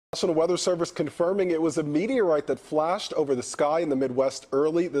National Weather Service confirming it was a meteorite that flashed over the sky in the Midwest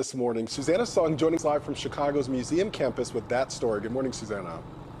early this morning. Susanna Song joining us live from Chicago's museum campus with that story. Good morning, Susanna.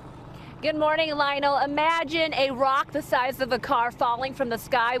 Good morning, Lionel. Imagine a rock the size of a car falling from the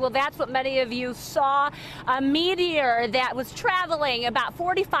sky. Well, that's what many of you saw. A meteor that was traveling about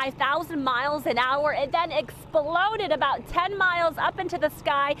 45,000 miles an hour. It then exploded about 10 miles up into the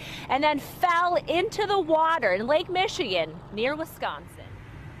sky and then fell into the water in Lake Michigan near Wisconsin.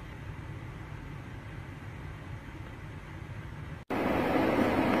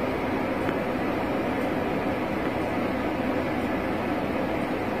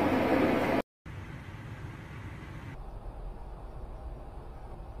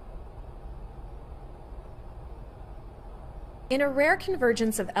 In a rare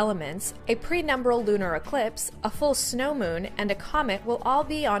convergence of elements, a prenumbral lunar eclipse, a full snow moon, and a comet will all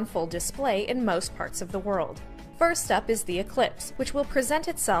be on full display in most parts of the world. First up is the eclipse, which will present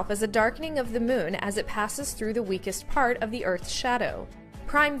itself as a darkening of the moon as it passes through the weakest part of the Earth's shadow.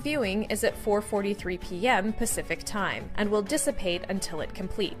 Prime viewing is at 4:43 p.m. Pacific time, and will dissipate until it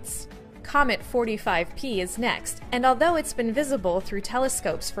completes. Comet 45P is next, and although it's been visible through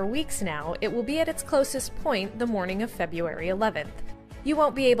telescopes for weeks now, it will be at its closest point the morning of February 11th. You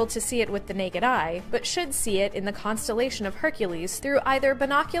won't be able to see it with the naked eye, but should see it in the constellation of Hercules through either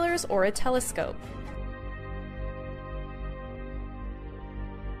binoculars or a telescope.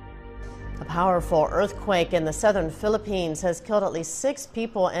 A powerful earthquake in the southern Philippines has killed at least 6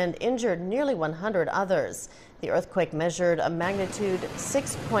 people and injured nearly 100 others. The earthquake measured a magnitude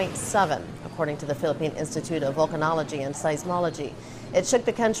 6.7, according to the Philippine Institute of Volcanology and Seismology. It shook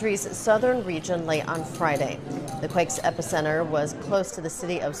the country's southern region late on Friday. The quake's epicenter was close to the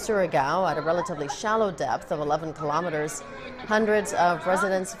city of Surigao at a relatively shallow depth of 11 kilometers. Hundreds of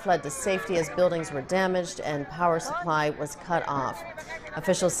residents fled to safety as buildings were damaged and power supply was cut off.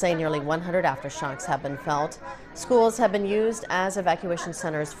 Officials say nearly 100 aftershocks have been felt. Schools have been used as evacuation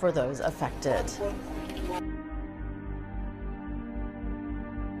centers for those affected.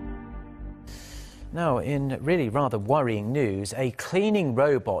 Now, in really rather worrying news, a cleaning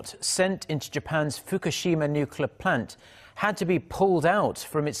robot sent into Japan's Fukushima nuclear plant had to be pulled out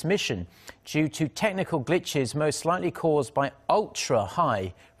from its mission due to technical glitches most likely caused by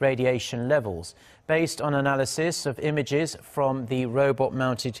ultra-high radiation levels. Based on analysis of images from the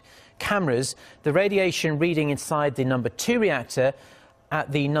robot-mounted cameras, the radiation reading inside the number 2 reactor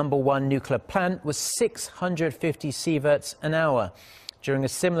at the number 1 nuclear plant was 650 sieverts an hour. During a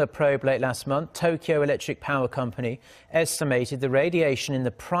similar probe late last month, Tokyo Electric Power Company estimated the radiation in the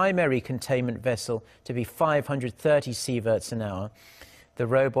primary containment vessel to be 530 sieverts an hour. The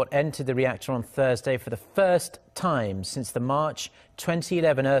robot entered the reactor on Thursday for the first time since the March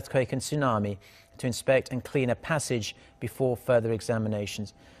 2011 earthquake and tsunami to inspect and clean a passage before further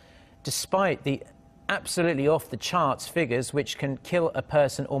examinations. Despite the absolutely off-the-charts figures, which can kill a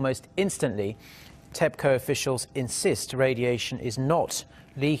person almost instantly, TEPCO officials insist radiation is not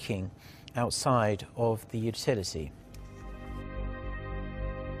leaking outside of the utility.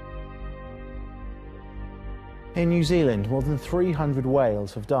 In New Zealand, more than 300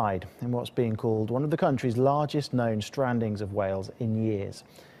 whales have died in what's being called one of the country's largest known strandings of whales in years.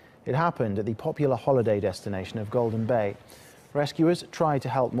 It happened at the popular holiday destination of Golden Bay. Rescuers tried to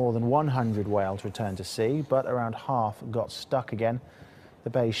help more than 100 whales return to sea, but around half got stuck again. The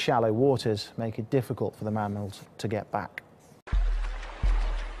bay's shallow waters make it difficult for the mammals to get back.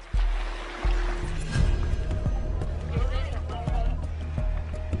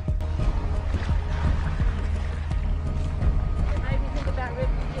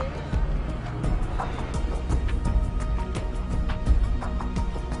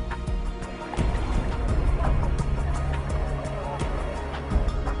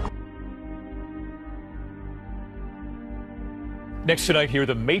 Next tonight here,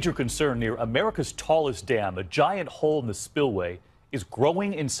 the major concern near America's tallest dam, a giant hole in the spillway, is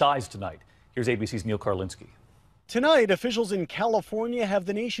growing in size tonight. Here's ABC's Neil Karlinski. Tonight, officials in California have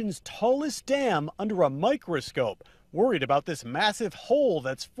the nation's tallest dam under a microscope, worried about this massive hole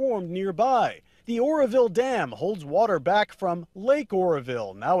that's formed nearby. The Oroville Dam holds water back from Lake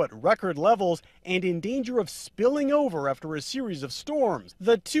Oroville, now at record levels and in danger of spilling over after a series of storms.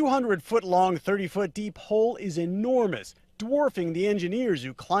 The 200-foot-long, 30-foot-deep hole is enormous, dwarfing the engineers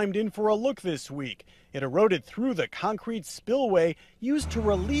who climbed in for a look this week. It eroded through the concrete spillway used to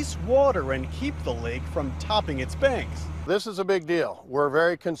release water and keep the lake from topping its banks. This is a big deal. We're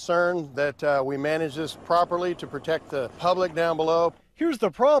very concerned that we manage this properly to protect the public down below. Here's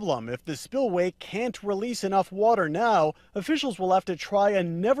the problem. If the spillway can't release enough water now, officials will have to try a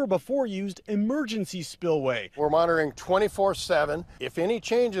never-before-used emergency spillway. We're monitoring 24/7. If any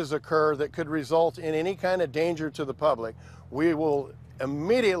changes occur that could result in any kind of danger to the public, we will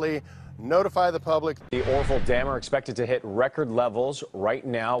immediately notify the public. The Oroville Dam are expected to hit record levels. Right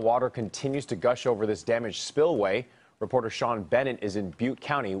now, water continues to gush over this damaged spillway. Reporter Sean Bennett is in Butte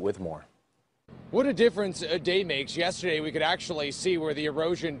County with more. What a difference a day makes. Yesterday, we could actually see where the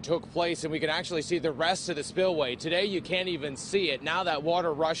erosion took place, and we could actually see the rest of the spillway. Today, you can't even see it. Now that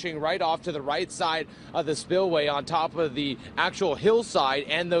water rushing right off to the right side of the spillway on top of the actual hillside,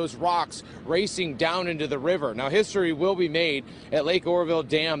 and those rocks racing down into the river. Now, history will be made at Lake Oroville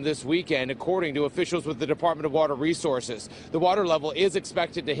Dam this weekend, according to officials with the Department of Water Resources. The water level is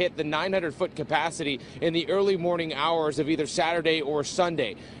expected to hit the 900-foot capacity in the early morning hours of either Saturday or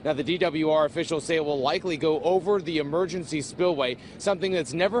Sunday. Now, the DWR officials say it will likely go over the emergency spillway, something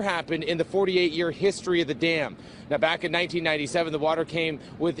that's never happened in the 48-year history of the dam. Now, back in 1997, the water came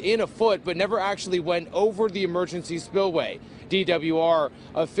within a foot, but never actually went over the emergency spillway. DWR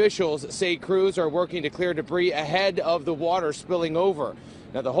officials say crews are working to clear debris ahead of the water spilling over.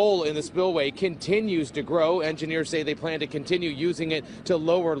 Now, the hole in the spillway continues to grow. Engineers say they plan to continue using it to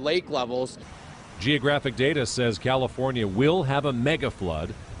lower lake levels. Geographic data says California will have a mega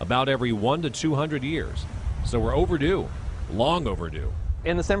flood about every 1 to 200 years. So we're overdue, long overdue.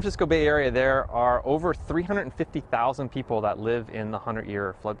 In the San Francisco Bay Area, there are over 350,000 people that live in the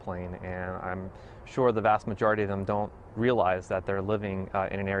 100-year floodplain, and I'm sure the vast majority of them don't realize that they're living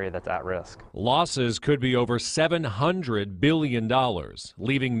in an area that's at risk. Losses could be over $700 billion,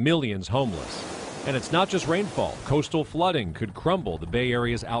 leaving millions homeless. And it's not just rainfall. Coastal flooding could crumble the Bay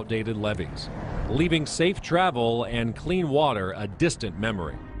Area's outdated levees, leaving safe travel and clean water a distant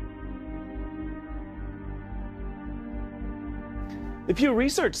memory. The Pew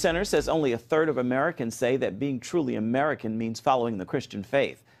Research Center says only a third of Americans say that being truly American means following the Christian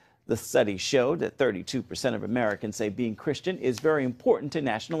faith. The study showed that 32% of Americans say being Christian is very important to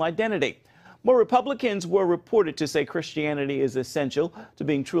national identity. More Republicans were reported to say Christianity is essential to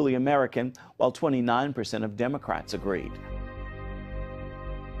being truly American, while 29% of Democrats agreed.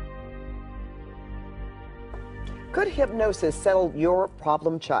 Could hypnosis settle your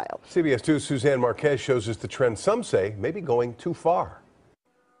problem child? CBS 2's Suzanne Marquez shows us the trend some say may be going too far.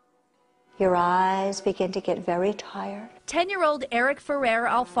 Your eyes begin to get very tired. 10-year-old Eric Ferrer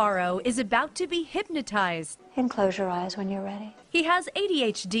Alfaro is about to be hypnotized. And close your eyes when you're ready. He has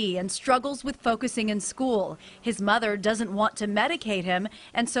ADHD and struggles with focusing in school. His mother doesn't want to medicate him,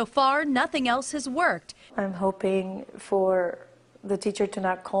 and so far, nothing else has worked. I'm hoping for the teacher to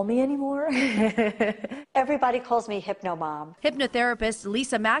not call me anymore. Everybody calls me Hypno Mom. Hypnotherapist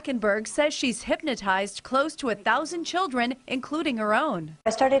Lisa Mackenberg says she's hypnotized close to 1,000 children, including her own.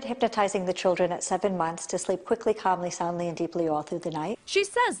 I started hypnotizing the children at 7 months to sleep quickly, calmly, soundly, and deeply all through the night. She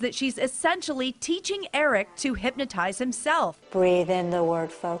says that she's essentially teaching Eric to hypnotize himself. Breathe in the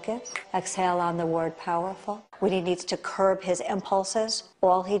word focus. Exhale on the word powerful. When he needs to curb his impulses,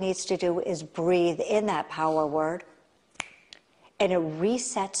 all he needs to do is breathe in that power word, and it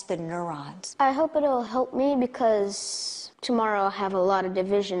resets the neurons. I hope it'll help me because tomorrow I'll have a lot of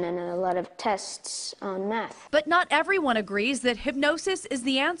division and a lot of tests on math. But not everyone agrees that hypnosis is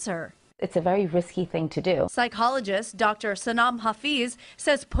the answer. It's a very risky thing to do. Psychologist Dr. Sanam Hafiz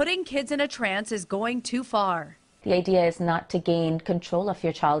says putting kids in a trance is going too far. The idea is not to gain control of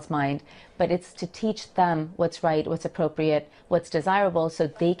your child's mind, but it's to teach them what's right, what's appropriate, what's desirable, so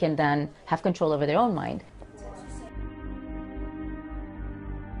they can then have control over their own mind.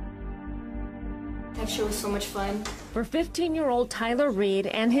 That show was so much fun. For 15-year-old Tyler Reed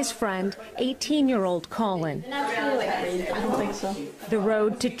and his friend, 18-year-old Colin. I don't think so. The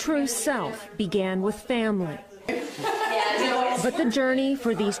road to true self began with family. But the journey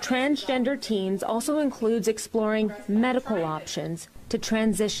for these transgender teens also includes exploring medical options to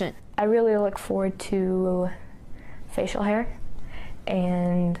transition. I really look forward to facial hair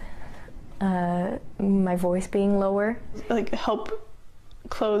and my voice being lower. Like help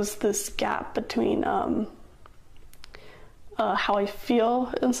close this gap between how I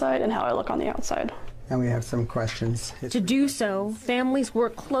feel inside and how I look on the outside. And we have some questions. To do so, families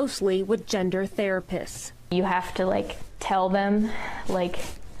work closely with gender therapists. You have to tell them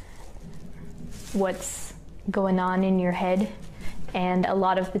what's going on in your head, and a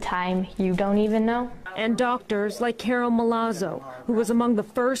lot of the time you don't even know. And doctors like Carol Malazzo, who was among the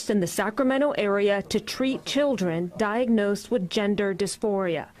first in the Sacramento area to treat children diagnosed with gender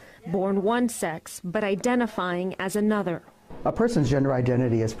dysphoria, born one sex but identifying as another. A person's gender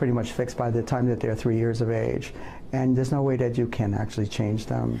identity is pretty much fixed by the time that they're 3 years of age, and there's no way that you can actually change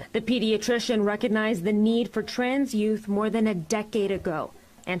them. The pediatrician recognized the need for trans youth more than a decade ago,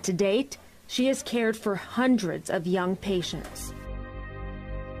 and to date, she has cared for hundreds of young patients.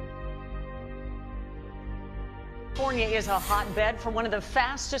 California is a hotbed for one of the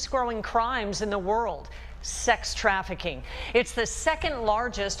fastest growing crimes in the world. Sex trafficking. It's the second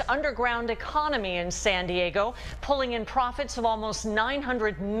largest underground economy in San Diego, pulling in profits of almost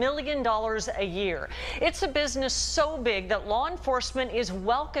 $900 million a year. It's a business so big that law enforcement is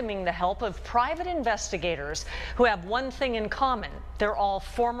welcoming the help of private investigators who have one thing in common. They're all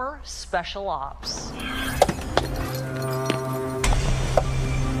former special ops.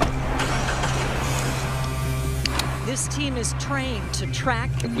 This team is trained to track,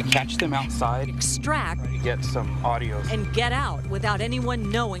 if we catch them outside, extract, get some audio, and get out without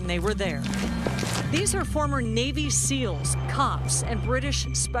anyone knowing they were there. These are former Navy SEALs, cops, and British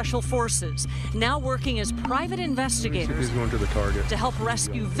Special Forces, now working as private investigators to help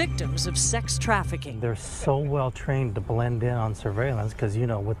rescue victims of sex trafficking. They're so well trained to blend in on surveillance because you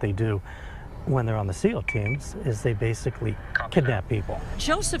know what they do when they're on the SEAL teams is they basically kidnap people.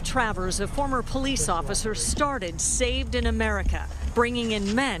 Joseph Travers, a former police officer, started Saved in America, bringing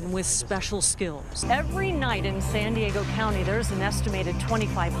in men with special skills. Every night in San Diego County, there's an estimated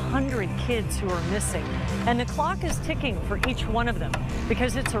 2,500 kids who are missing. And the clock is ticking for each one of them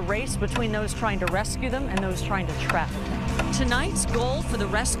because it's a race between those trying to rescue them and those trying to trap them. Tonight's goal for the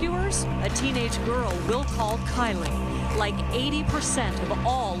rescuers, a teenage girl we'll call Kylie. Like 80% of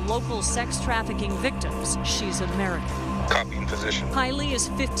all local sex trafficking victims, she's American. Copy in position. Kylie is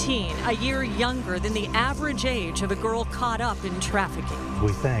 15, a year younger than the average age of a girl caught up in trafficking.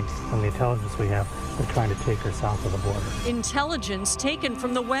 We think, from the intelligence we have, they're trying to take her south of the border. Intelligence taken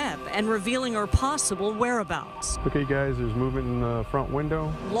from the web and revealing her possible whereabouts. Okay, guys, there's movement in the front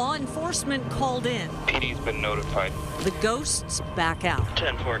window. Law enforcement called in. PD's been notified. The ghosts back out.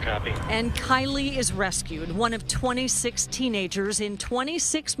 10-4 copy. And Kylie is rescued, one of 26 teenagers in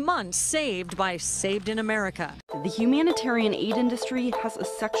 26 months saved by Saved in America. The humanitarian aid industry has a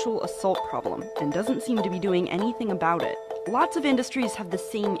sexual assault problem and doesn't seem to be doing anything about it. Lots of industries have the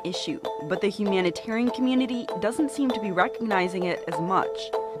same issue, but the humanitarian community doesn't seem to be recognizing it as much.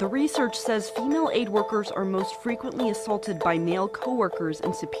 The research says female aid workers are most frequently assaulted by male coworkers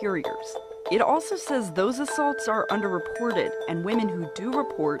and superiors. It also says those assaults are underreported, and women who do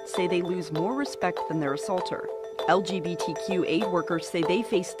report say they lose more respect than their assaulter. LGBTQ aid workers say they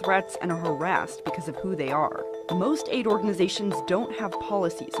face threats and are harassed because of who they are. Most aid organizations don't have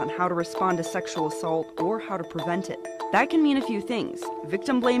policies on how to respond to sexual assault or how to prevent it. That can mean a few things.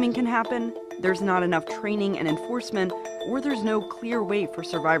 Victim blaming can happen, there's not enough training and enforcement, or there's no clear way for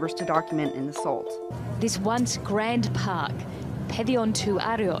survivors to document an assault. This once grand park, Pedion tu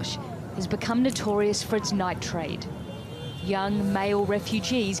Arios, has become notorious for its night trade. Young male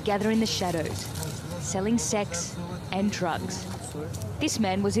refugees gather in the shadows, selling sex and drugs. This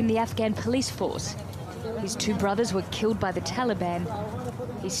man was in the Afghan police force. His two brothers were killed by the Taliban.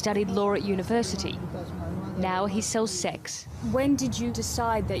 He studied law at university. Now he sells sex. When did you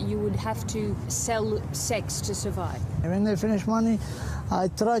decide that you would have to sell sex to survive? When I finish money, I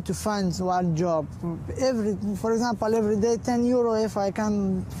try to find one job. For example, every day 10 euro if I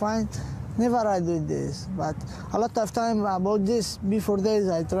can find. Never I do this, but a lot of time about this, before days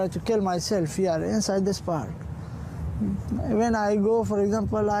I try to kill myself here inside this park. When I go, for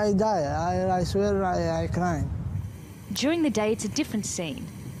example, I die. I swear I cry. During the day, it's a different scene.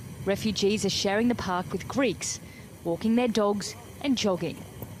 Refugees are sharing the park with Greeks, walking their dogs and jogging.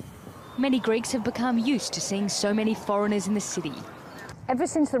 Many Greeks have become used to seeing so many foreigners in the city. Ever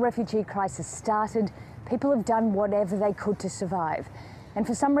since the refugee crisis started, people have done whatever they could to survive. And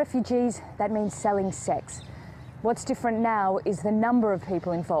for some refugees, that means selling sex. What's different now is the number of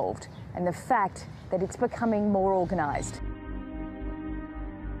people involved and the fact that it's becoming more organised.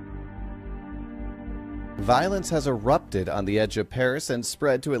 Violence has erupted on the edge of Paris and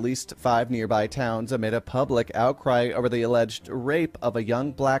spread to at least 5 nearby towns amid a public outcry over the alleged rape of a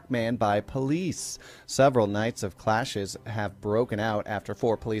young black man by police. Several nights of clashes have broken out after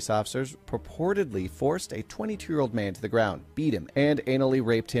 4 police officers purportedly forced a 22-year-old man to the ground, beat him, and anally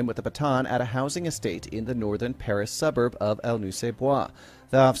raped him with a baton at a housing estate in the northern Paris suburb of Aulnay-sous-Bois.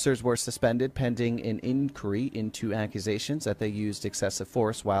 The officers were suspended pending an inquiry into accusations that they used excessive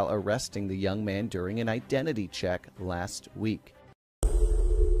force while arresting the young man during an identity check last week.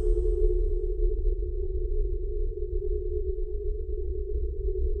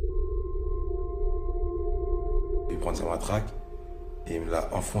 Il prend sa matraque et il me l'a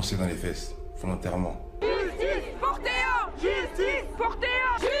enfoncé dans les fesses, volontairement. Justice pour Théo!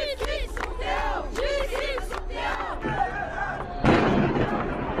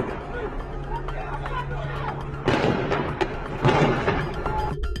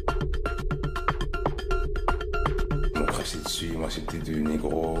 Mon craché dessus, moi c'était du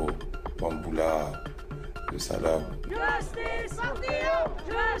négro, bamboula, de salope.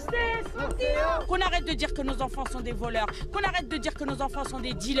 Qu'on arrête de dire que nos enfants sont des voleurs, qu'on arrête de dire que nos enfants sont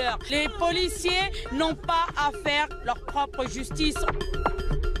des dealers. Les policiers n'ont pas à faire leur propre justice.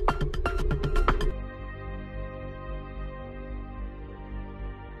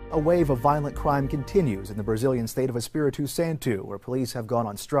 A wave of violent crime continues in the Brazilian state of Espírito Santo, where police have gone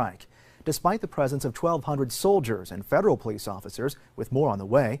on strike. Despite the presence of 1,200 soldiers and federal police officers, with more on the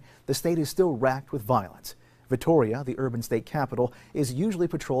way, the state is still racked with violence. Vitória, the urban state capital, is usually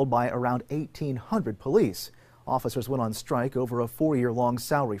patrolled by around 1,800 police. Officers went on strike over a 4-year-long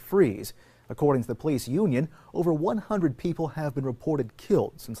salary freeze. According to the police union, over 100 people have been reported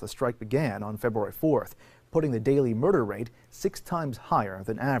killed since the strike began on February 4th, putting the daily murder rate 6 times higher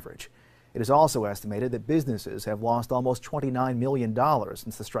than average. It is also estimated that businesses have lost almost $29 million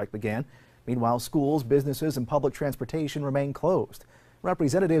since the strike began. Meanwhile, schools, businesses, and public transportation remain closed.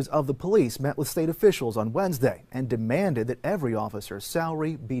 Representatives of the police met with state officials on Wednesday and demanded that every officer's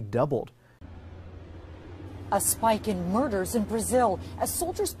salary be doubled. A spike in murders in Brazil as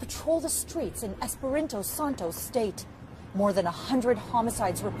soldiers patrol the streets in Espírito Santo state. More than 100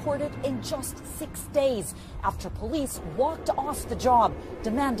 homicides reported in just 6 days after police walked off the job,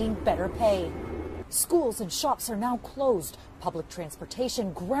 demanding better pay. Schools and shops are now closed. Public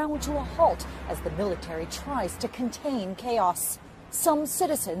transportation ground to a halt as the military tries to contain chaos. Some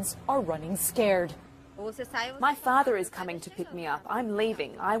citizens are running scared. My father is coming to pick me up. I'm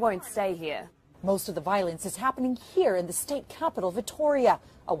leaving. I won't stay here. Most of the violence is happening here in the state capital, Vitória,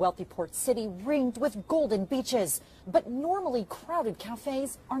 a wealthy port city ringed with golden beaches. But normally crowded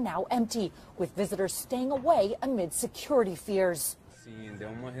cafes are now empty, with visitors staying away amid security fears.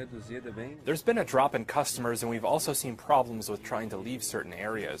 There's been a drop in customers, and we've also seen problems with trying to leave certain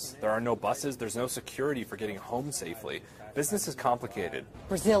areas. There are no buses, there's no security for getting home safely. Business is complicated.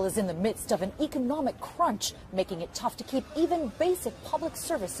 Brazil is in the midst of an economic crunch, making it tough to keep even basic public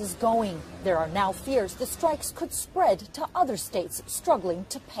services going. There are now fears the strikes could spread to other states struggling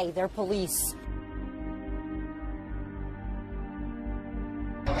to pay their police.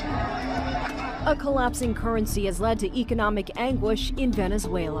 A collapsing currency has led to economic anguish in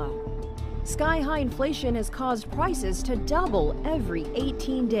Venezuela. Sky-high inflation has caused prices to double every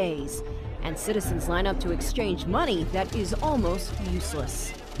 18 days, and citizens line up to exchange money that is almost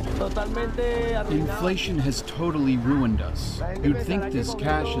useless. Inflation has totally ruined us. You'd think this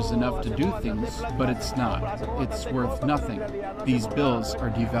cash is enough to do things, but it's not. It's worth nothing. These bills are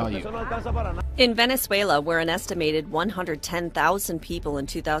devalued. In Venezuela, where an estimated 110,000 people in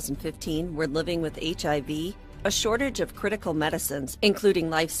 2015 were living with HIV, a shortage of critical medicines, including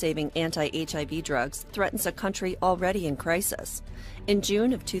life-saving anti-HIV drugs, threatens a country already in crisis. In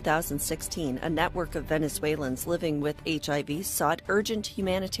June of 2016, a network of Venezuelans living with HIV sought urgent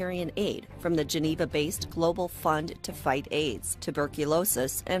humanitarian aid from the Geneva-based Global Fund to Fight AIDS,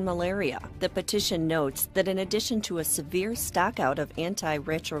 Tuberculosis, and Malaria. The petition notes that in addition to a severe stockout of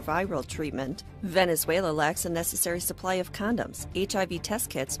antiretroviral treatment, Venezuela lacks a necessary supply of condoms, HIV test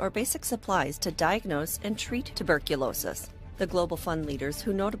kits, or basic supplies to diagnose and treat tuberculosis. The Global Fund leaders,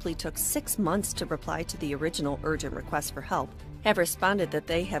 who notably took 6 months to reply to the original urgent request for help, have responded that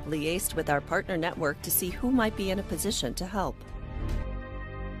they have liaised with our partner network to see who might be in a position to help.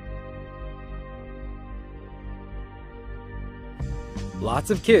 Lots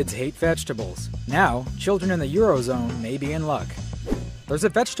of kids hate vegetables. Now, children in the Eurozone may be in luck. There's a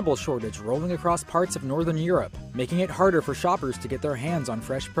vegetable shortage rolling across parts of Northern Europe, making it harder for shoppers to get their hands on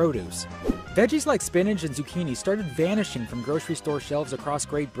fresh produce. Veggies like spinach and zucchini started vanishing from grocery store shelves across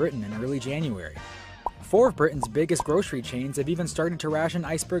Great Britain in early January. 4 of Britain's biggest grocery chains have even started to ration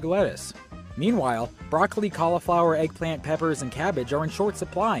iceberg lettuce. Meanwhile, broccoli, cauliflower, eggplant, peppers, and cabbage are in short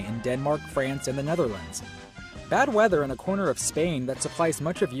supply in Denmark, France, and the Netherlands. Bad weather in a corner of Spain that supplies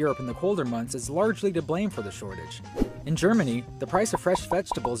much of Europe in the colder months is largely to blame for the shortage. In Germany, the price of fresh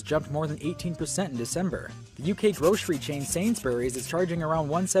vegetables jumped more than 18% in December. The UK grocery chain Sainsbury's is charging around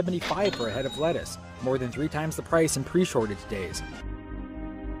 $1.75 for a head of lettuce, more than 3 times the price in pre-shortage days.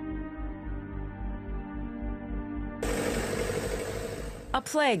 A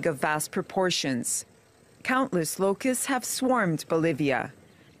plague of vast proportions. Countless locusts have swarmed Bolivia,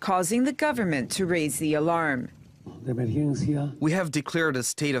 causing the government to raise the alarm. We have declared a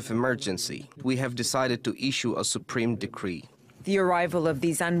state of emergency. We have decided to issue a supreme decree. The arrival of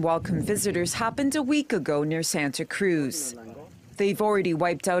these unwelcome visitors happened a week ago near Santa Cruz. They've already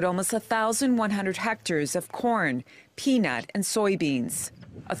wiped out almost 1,100 hectares of corn, peanut, and soybeans.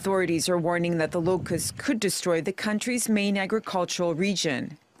 Authorities are warning that the locusts could destroy the country's main agricultural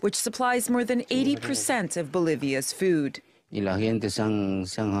region, which supplies more than 80% of Bolivia's food.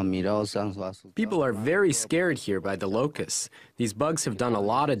 People are very scared here by the locusts. These bugs have done a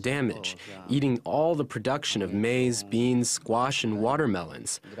lot of damage, eating all the production of maize, beans, squash, and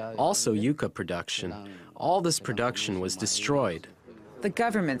watermelons. Also yucca production. All this production was destroyed. The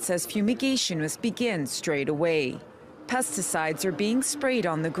government says fumigation must begin straight away. Pesticides are being sprayed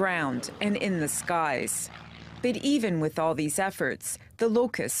on the ground and in the skies. But even with all these efforts, the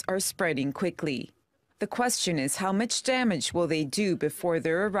locusts are spreading quickly. The question is, how much damage will they do before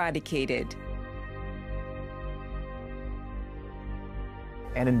they're eradicated?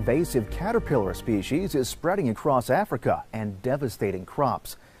 An invasive caterpillar species is spreading across Africa and devastating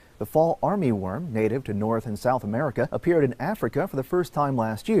crops. The fall armyworm, native to North and South America, appeared in Africa for the first time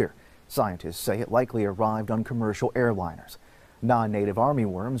last year. Scientists say it likely arrived on commercial airliners. Non-native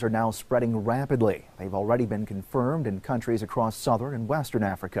armyworms are now spreading rapidly. They've already been confirmed in countries across southern and western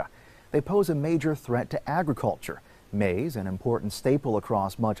Africa. They pose a major threat to agriculture. Maize, an important staple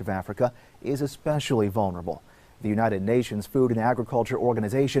across much of Africa, is especially vulnerable. The United Nations Food and Agriculture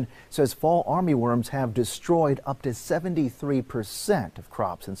Organization says fall armyworms have destroyed up to 73% of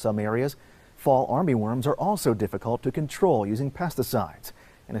crops in some areas. Fall armyworms are also difficult to control using pesticides.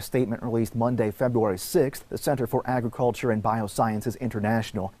 In a statement released Monday, February 6th, the Center for Agriculture and Biosciences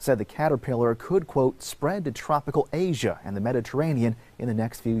International said the caterpillar could, quote, spread to tropical Asia and the Mediterranean in the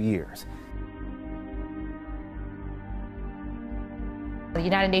next few years. The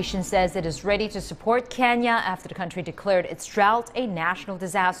United Nations says it is ready to support Kenya after the country declared its drought a national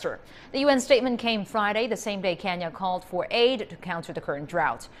disaster. The UN statement came Friday, the same day Kenya called for aid to counter the current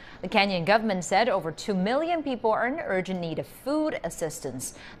drought. The Kenyan government said over 2 million people are in urgent need of food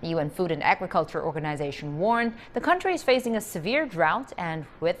assistance. The UN Food and Agriculture Organization warned the country is facing a severe drought and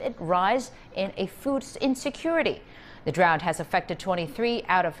with it rise in a food insecurity. The drought has affected 23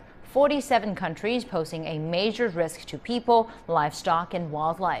 out of 47 countries, posing a major risk to people, livestock, and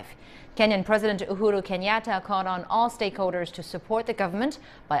wildlife. Kenyan President Uhuru Kenyatta called on all stakeholders to support the government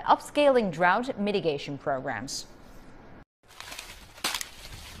by upscaling drought mitigation programs.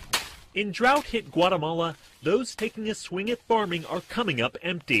 In drought-hit Guatemala, those taking a swing at farming are coming up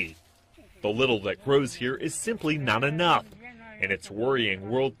empty. The little that grows here is simply not enough, and it's worrying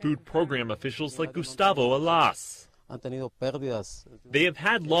World Food Program officials like Gustavo Alas. They have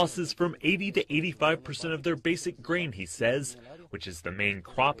had losses from 80 to 85% of their basic grain, he says, which is the main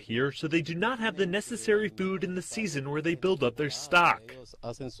crop here, so they do not have the necessary food in the season where they build up their stock.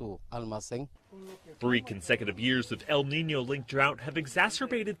 3 consecutive years of El Niño-linked drought have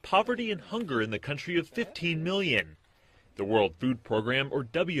exacerbated poverty and hunger in the country of 15 million. The World Food Program, or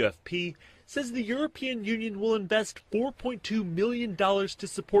WFP, says the European Union will invest $4.2 million to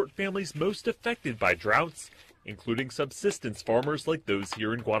support families most affected by droughts, including subsistence farmers like those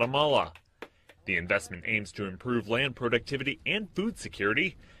here in Guatemala. The investment aims to improve land productivity and food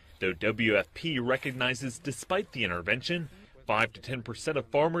security, though WFP recognizes despite the intervention, 5 to 10% of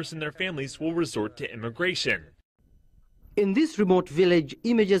farmers and their families will resort to immigration. In this remote village,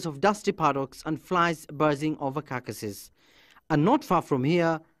 images of dusty paddocks and flies buzzing over carcasses. And not far from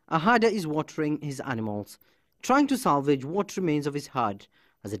here, a herder is watering his animals, trying to salvage what remains of his herd,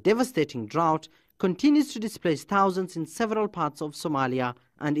 as a devastating drought continues to displace thousands in several parts of Somalia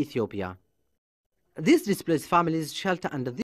and Ethiopia. These displaced families shelter under